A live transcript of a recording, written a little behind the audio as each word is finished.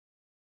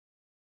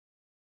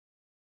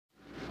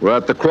We're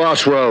at the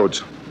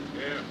crossroads.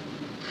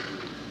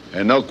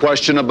 And no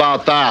question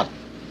about that.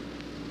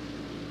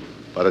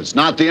 But it's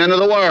not the end of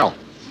the world.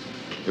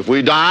 If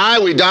we die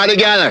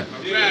together.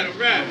 You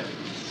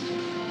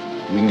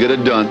can get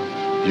it done.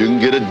 You can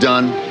get it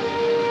done.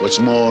 What's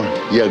more,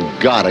 you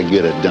gotta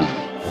get it done.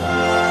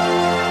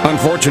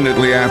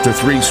 Unfortunately, after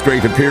 3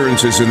 straight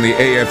appearances in the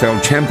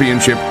AFL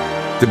Championship,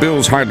 the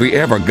Bills hardly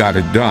ever got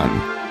it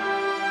done.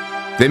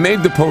 They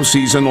made the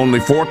postseason only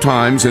 4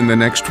 times in the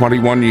next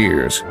 21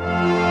 years.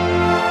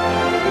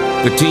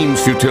 The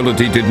team's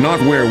futility did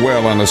not wear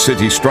well on a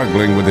city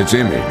struggling with its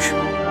image.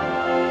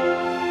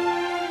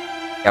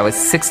 I was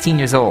 16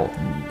 years old,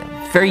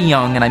 very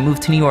young, and I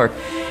moved to New York.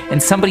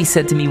 And somebody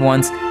said to me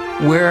once,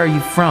 "Where are you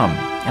from?"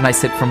 And I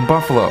said, "From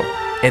Buffalo."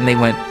 And they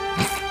went...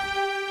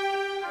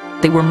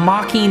 They were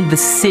mocking the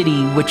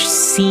city, which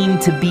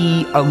seemed to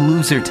be a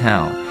loser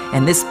town.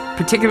 And this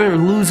particular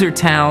loser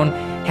town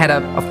had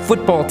a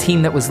football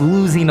team that was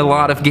losing a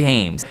lot of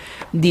games.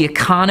 The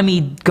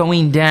economy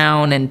going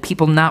down and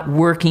people not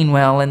working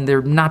well and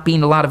there not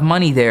being a lot of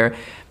money there,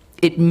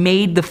 it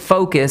made the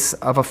focus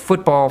of a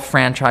football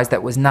franchise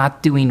that was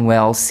not doing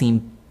well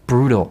seem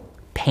brutal,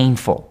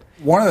 painful.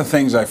 One of the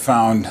things I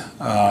found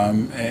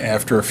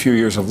after a few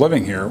years of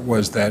living here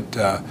was that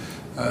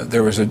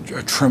there was a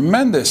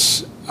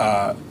tremendous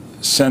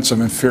sense of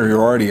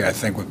inferiority, I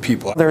think, with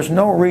people. There's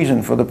no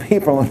reason for the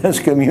people in this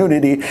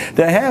community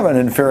to have an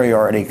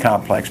inferiority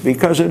complex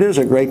because it is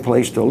a great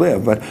place to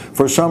live, but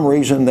for some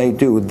reason they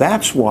do.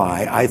 That's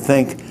why I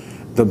think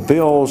the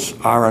Bills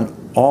are an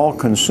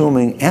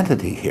all-consuming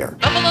entity here.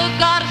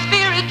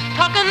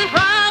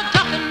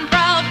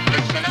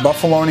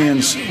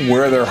 Buffalonians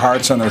wear their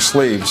hearts on their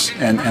sleeves,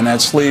 and that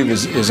sleeve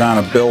is on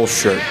a Bills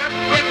shirt.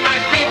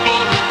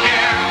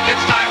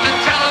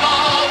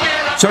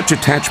 Such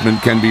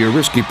attachment can be a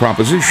risky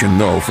proposition,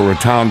 though, for a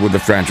town with a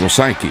fragile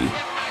psyche.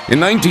 In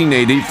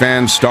 1980,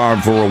 fans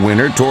starved for a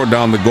winner tore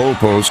down the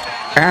goalpost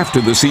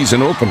after the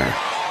season opener.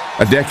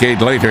 A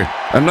decade later,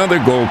 another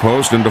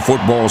goalpost and a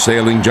football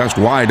sailing just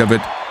wide of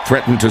it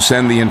threatened to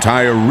send the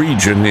entire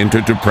region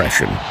into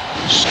depression.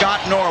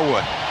 Scott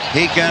Norwood,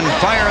 he can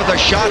fire the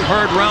shot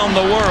heard round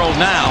the world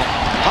now.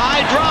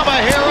 High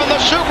drama here in the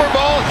Super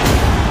Bowl.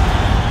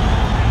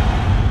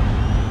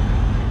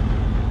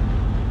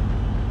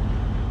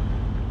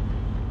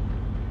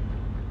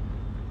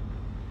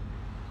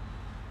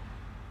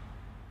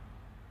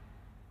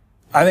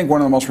 I think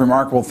one of the most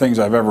remarkable things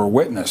I've ever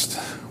witnessed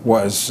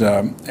was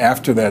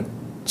after that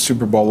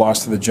Super Bowl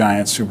loss to the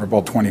Giants, Super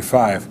Bowl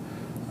 25,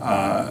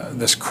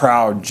 this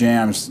crowd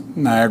jams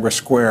Niagara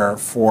Square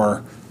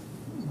for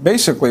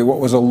basically what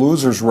was a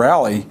loser's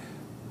rally,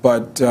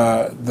 but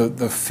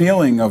the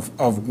feeling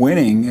of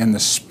winning and the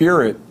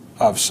spirit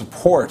of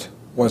support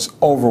was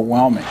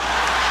overwhelming.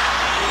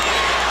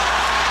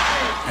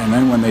 And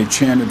then when they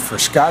chanted for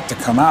Scott to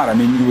come out, I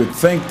mean, you would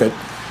think that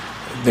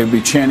they'd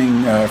be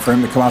chanting for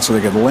him to come out so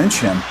they could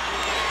lynch him.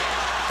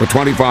 But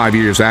 25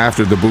 years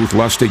after the Booth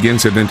Lustig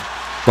incident,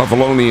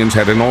 Buffalonians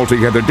had an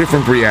altogether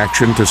different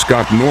reaction to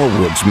Scott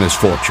Norwood's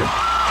misfortune.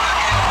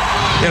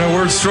 You know,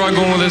 we're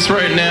struggling with this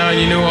right now, and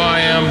you know who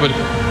I am, but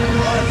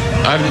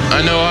I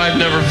know I've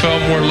never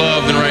felt more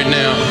love than right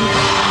now.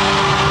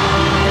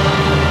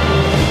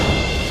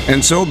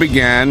 And so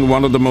began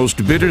one of the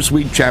most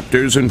bittersweet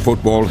chapters in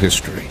football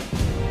history.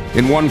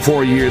 In one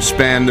 4-year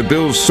span, the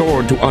Bills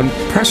soared to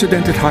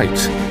unprecedented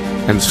heights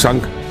and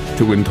sunk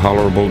to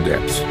intolerable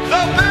depths.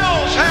 The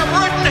Bills have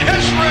written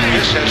history.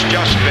 This has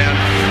just been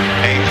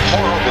a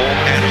horrible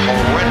and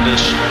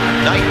horrendous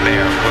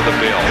nightmare for the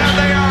Bills. And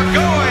they are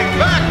going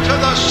back to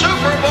the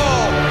Super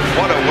Bowl.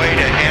 What a way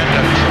to end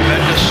a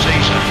tremendous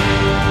season.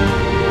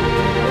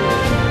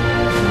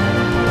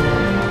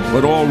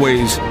 But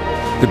always,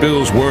 the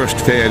Bills' worst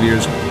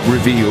failures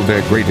revealed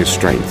their greatest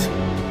strength.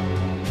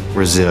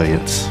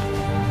 Resilience.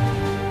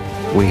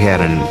 We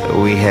had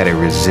a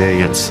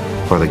resilience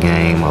for the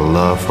game, a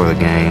love for the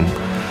game,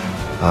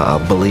 a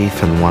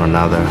belief in one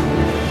another.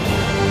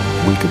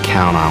 We could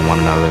count on one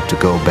another to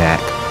go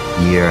back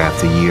year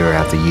after year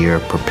after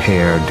year,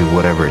 prepare, do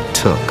whatever it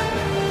took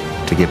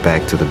to get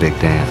back to the big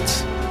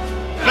dance.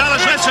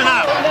 Fellas, listen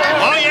up.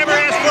 All you ever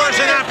asked for is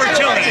an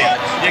opportunity.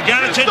 You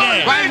got it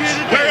today.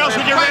 Where else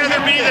would you rather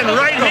be than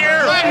right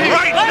here,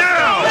 right now?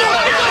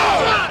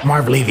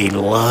 Marv Levy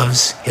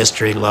loves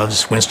history,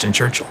 loves Winston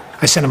Churchill.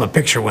 I sent him a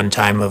picture one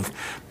time of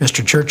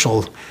Mr.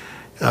 Churchill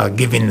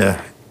giving the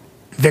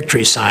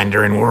victory sign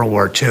during World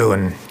War II,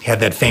 and he had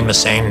that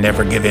famous saying,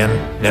 never give in,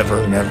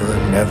 never, never,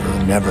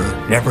 never,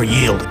 never, never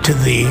yield to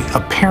the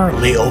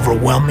apparently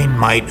overwhelming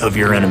might of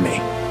your enemy.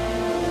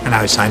 And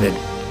I signed it,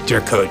 dear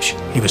coach,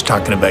 he was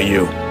talking about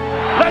you.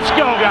 Let's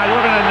go, guys.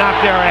 We're going to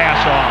knock their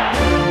ass off.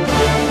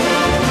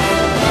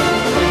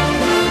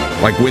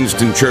 Like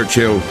Winston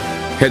Churchill,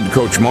 head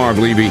coach Marv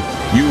Levy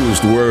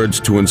used words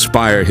to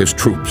inspire his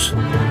troops.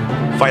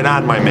 Fight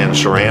on, my men,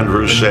 Sir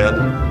Andrews said.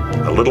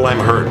 A little I'm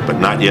hurt, but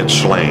not yet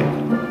slain.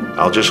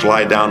 I'll just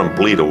lie down and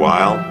bleed a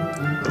while,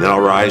 and then I'll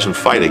rise and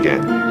fight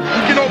again. We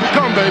can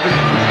overcome, baby.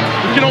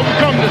 We can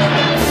overcome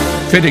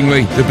this.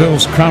 Fittingly, the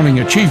Bills'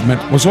 crowning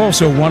achievement was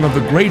also one of the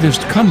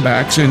greatest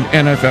comebacks in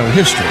NFL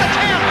history.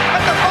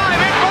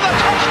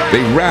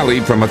 They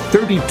rallied from a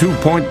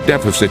 32-point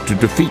deficit to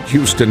defeat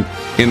Houston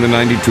in the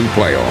 '92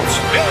 playoffs.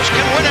 Bills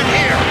can win it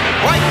here.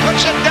 White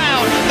puts it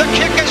down. The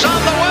kick is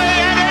on the way,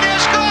 and it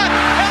is good.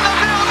 And the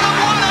Bills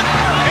have won it.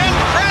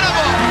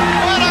 Incredible.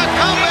 What a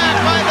comeback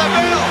by the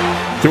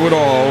Bills. Through it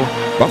all,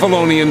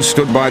 Buffalonians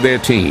stood by their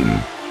team,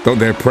 though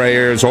their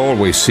prayers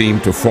always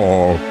seemed to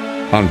fall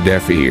on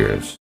deaf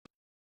ears.